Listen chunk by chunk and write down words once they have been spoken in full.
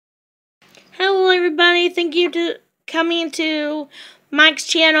everybody. Thank you for coming to Mike's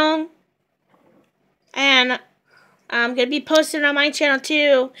channel. And I'm going to be posting on my channel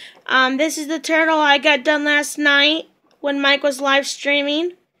too. This is the turtle I got done last night when Mike was live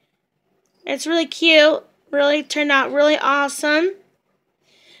streaming. It's really cute. Really turned out really awesome.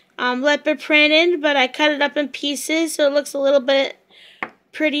 Leopard printed, but I cut it up in pieces so it looks a little bit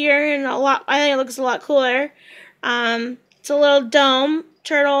prettier and I think it looks a lot cooler. It's a little dome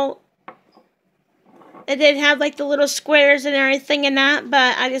turtle. It did have like the little squares and everything in that,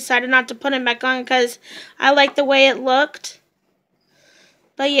 but I decided not to put it back on because I like the way it looked.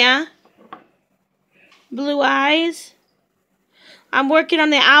 But yeah, blue eyes. I'm working on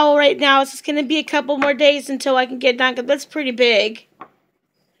the owl right now, so it's going to be a couple more days until I can get done because that's pretty big.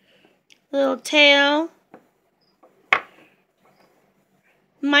 Little tail.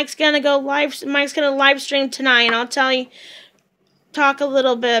 Mike's gonna live stream tonight, and I'll talk a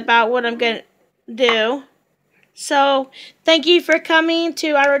little bit about what I'm gonna do. So thank you for coming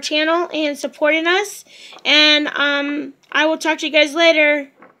to our channel and supporting us, and I will talk to you guys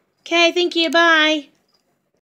later. Okay, thank you, bye.